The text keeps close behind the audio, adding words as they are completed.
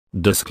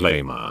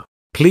Disclaimer.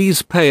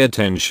 Please pay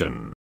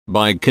attention.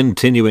 By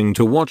continuing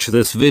to watch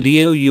this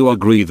video, you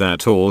agree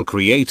that all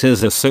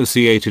creators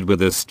associated with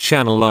this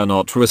channel are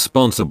not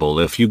responsible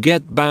if you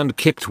get banned,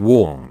 kicked,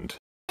 warned.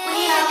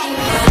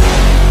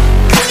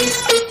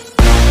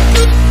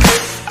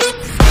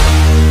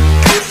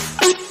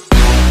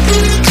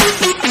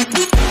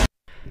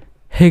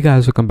 Hey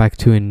guys, welcome back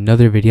to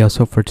another video.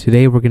 So for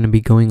today we're going to be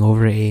going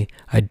over a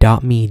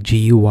 .me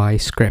GUI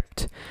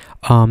script.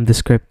 The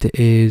script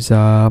is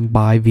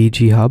by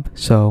VGHub,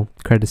 so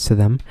credits to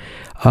them.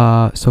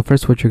 So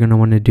first what you're going to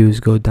want to do is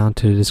go down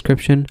to the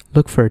description,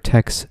 look for a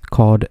text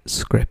called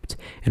script,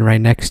 and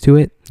right next to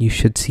it you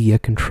should see a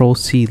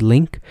Control-C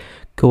link.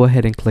 Go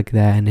ahead and click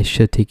that and it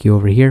should take you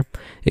over here.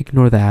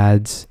 Ignore the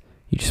ads.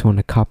 You just want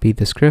to copy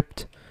the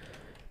script,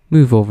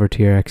 move over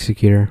to your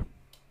executor.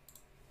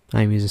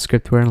 I'm using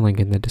Script-Ware,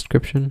 link in the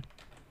description.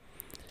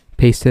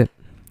 Paste it,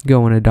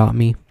 go into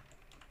 .me.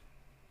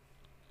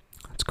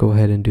 Let's go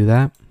ahead and do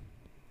that.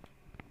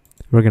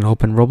 We're going to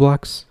open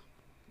Roblox.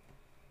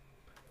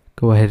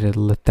 Go ahead and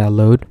let that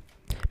load.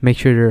 Make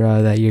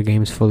sure that your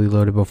game is fully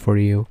loaded before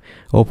you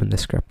open the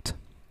script.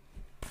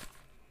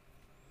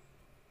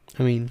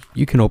 I mean,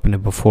 you can open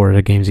it before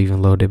the game's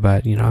even loaded,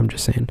 but you know, I'm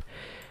just saying.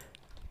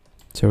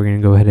 So we're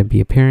going to go ahead and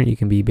be a parent. You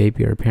can be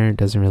baby or a parent,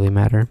 doesn't really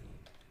matter.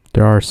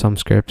 There are some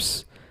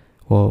scripts,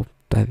 well,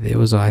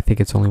 I think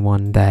it's only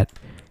one that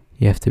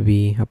you have to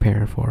be a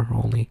parent for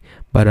only.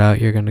 But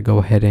you're going to go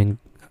ahead and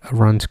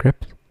run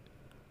script.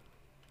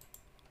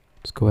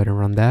 Let's go ahead and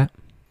run that.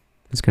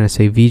 It's going to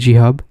say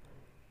VGHub,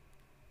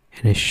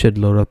 and it should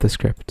load up the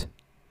script.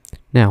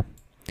 Now,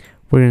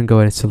 we're going to go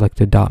ahead and select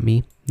the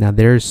 .me. Now,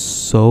 there's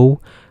so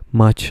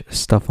much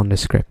stuff on the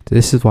script.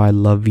 This is why I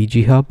love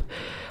VGHub.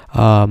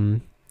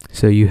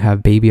 So you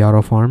have baby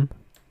Autoform.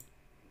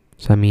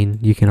 So I mean,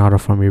 you can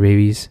Autoform your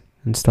babies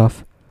and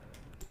stuff.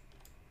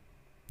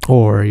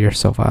 Or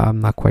yourself. I'm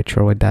not quite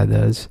sure what that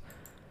does.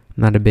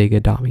 I'm not a big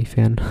me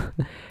fan.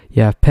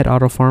 You have pet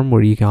Autoform,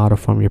 where you can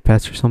Autoform your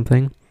pets or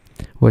something,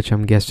 which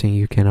I'm guessing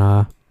you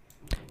can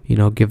you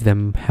know, give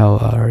them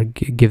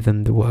give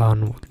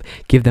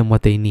them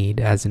what they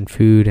need, as in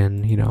food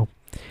and, you know,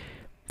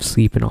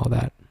 sleep and all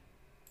that.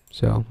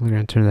 So we're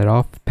going to turn that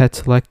off. Pet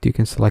select, you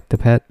can select the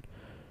pet.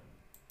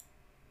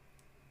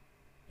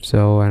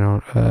 So I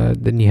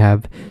don't then you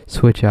have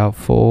switch out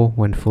full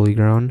when fully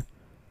grown.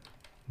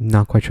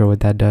 Not quite sure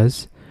what that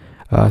does.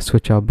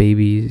 Switch out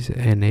babies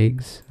and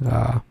eggs.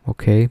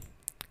 Okay.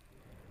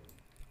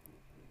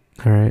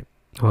 Alright.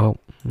 Well,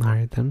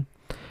 alright then.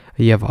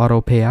 You have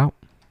auto payout,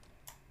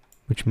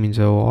 which means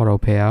it will auto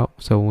payout.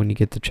 So when you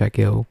get the check,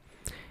 it'll,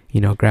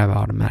 you know, grab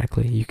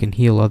automatically. You can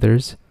heal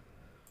others.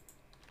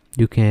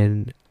 You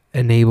can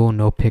enable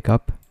no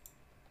pickup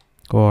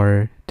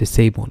or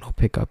disable no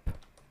pickup.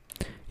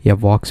 You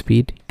have walk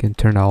speed. You can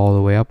turn that all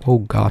the way up. Oh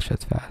gosh,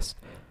 that's fast.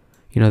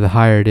 You know, the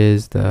higher it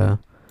is, the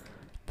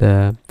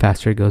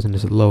faster it goes, and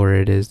the lower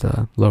it is,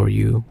 the lower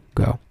you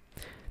go.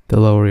 The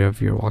lower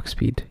of your walk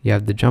speed. You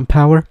have the jump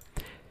power.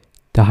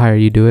 The higher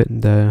you do it,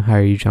 the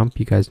higher you jump.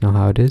 You guys know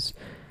how it is.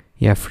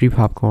 You have free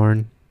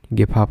popcorn. You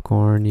get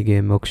popcorn. You get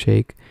a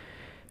milkshake.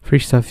 Free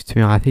stuff. To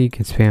me, I think you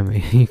can spam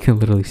it. You can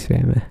literally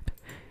spam it.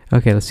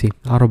 Okay, let's see.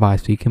 Auto buy.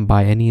 So you can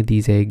buy any of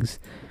these eggs.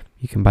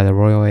 You can buy the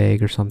royal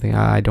egg or something.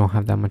 I don't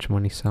have that much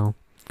money, so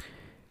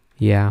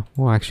yeah.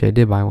 Well, actually, I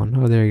did buy one.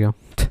 Oh, there you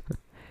go.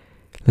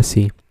 Let's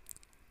see.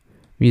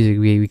 Music,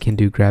 we can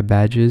do grab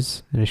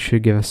badges, and it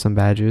should give us some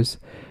badges.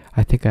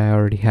 I think I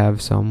already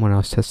have some when I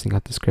was testing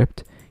out the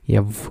script. You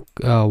have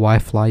Y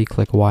fly. You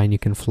click Y and you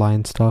can fly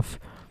and stuff.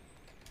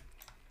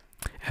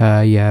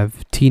 You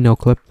have T no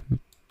clip.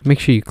 Make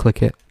sure you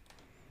click it.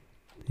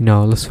 You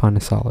know, let's find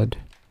a solid.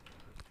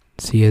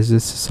 See, is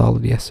this a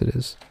solid? Yes, it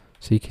is.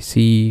 So you can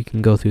see, you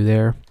can go through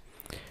there.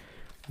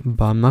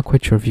 But I'm not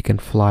quite sure if you can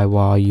fly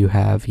while you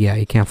have, yeah,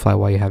 you can't fly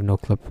while you have no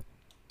clip.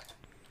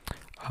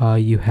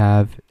 You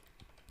have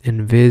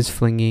invis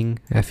flinging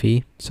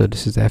FE. So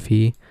this is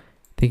FE. I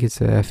think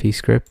it's a FE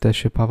script that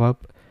should pop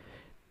up.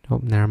 Oh,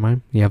 never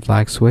mind. You have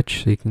lag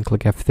switch, so you can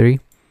click F3.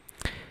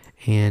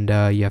 And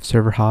you have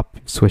server hop,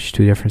 switch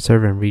to a different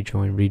server and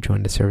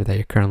rejoin the server that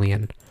you're currently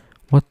in.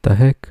 What the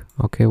heck?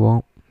 Okay,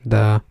 well,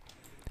 the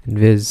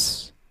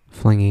invis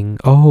flinging,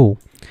 oh,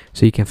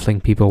 so you can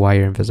fling people while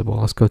you're invisible.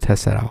 Let's go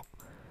test that out.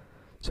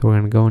 So we're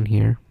going to go in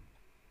here.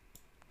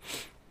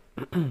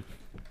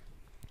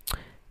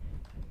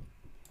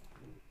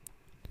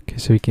 Okay,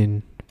 so we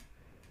can,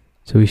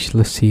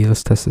 let's see,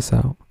 let's test this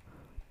out.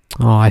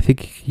 Oh, I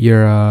think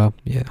you're,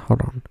 yeah,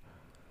 hold on.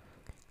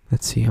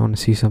 Let's see, I want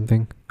to see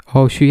something.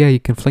 Oh, shoot, yeah, you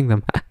can fling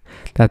them.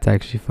 That's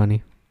actually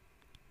funny.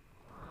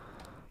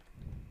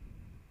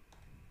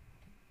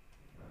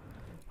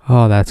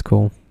 Oh, that's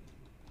cool.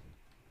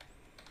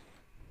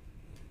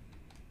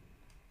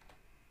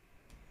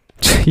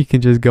 You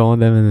can just go on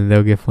them and then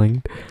they'll get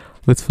flinged.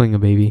 Let's fling a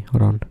baby.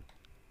 Hold on.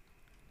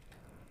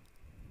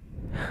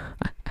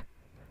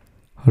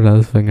 Hold on,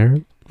 let's fling her.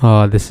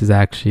 Oh, this is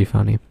actually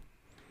funny.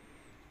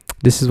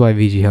 This is why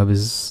VGHub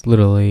is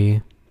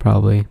literally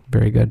probably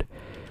very good.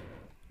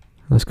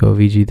 Let's go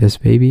VG this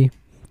baby.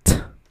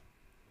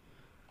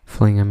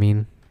 Fling, I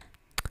mean.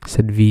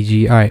 Said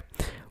VG. Alright.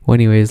 Well,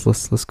 anyways,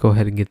 let's go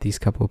ahead and get these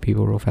couple of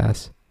people real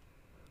fast.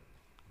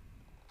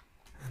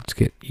 Let's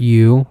get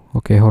you.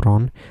 Okay, hold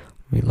on.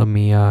 Let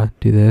me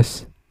do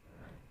this.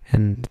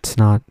 And it's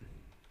not.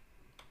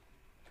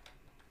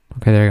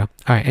 Okay, there you go.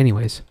 Alright,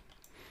 anyways.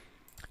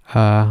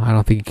 I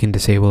don't think you can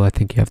disable. I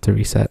think you have to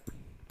reset.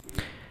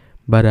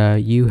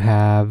 But you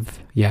have,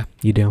 yeah,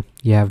 you do.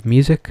 You have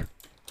music.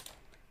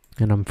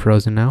 And I'm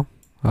frozen now.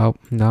 Oh,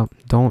 no,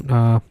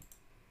 don't,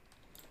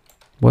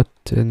 what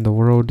in the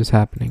world is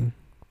happening?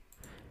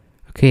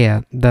 Okay,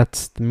 yeah,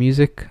 that's the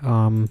music.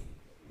 I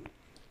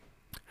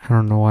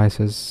don't know why it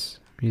says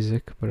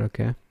music, but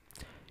okay.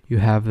 You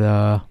have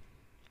the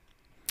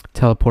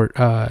teleport,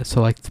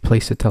 select the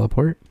place to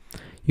teleport.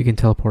 You can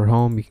teleport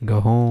home, you can go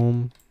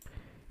home,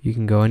 you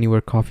can go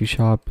anywhere, coffee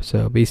shop,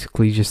 so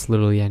basically just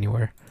literally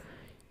anywhere.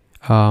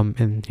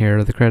 And here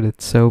are the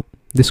credits. So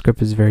this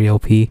script is very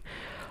OP.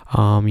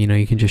 You know,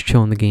 you can just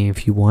chill in the game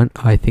if you want.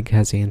 I think it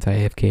has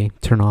anti-AFK,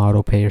 turn on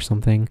auto pay or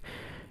something,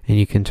 and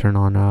you can turn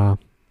on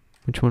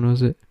which one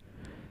was it?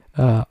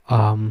 Pet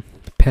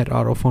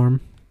Autoform.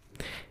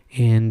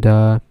 And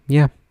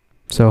yeah.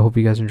 So I hope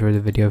you guys enjoyed the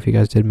video. If you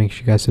guys did, make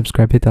sure you guys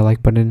subscribe, hit that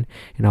like button,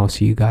 and I'll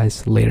see you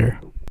guys later.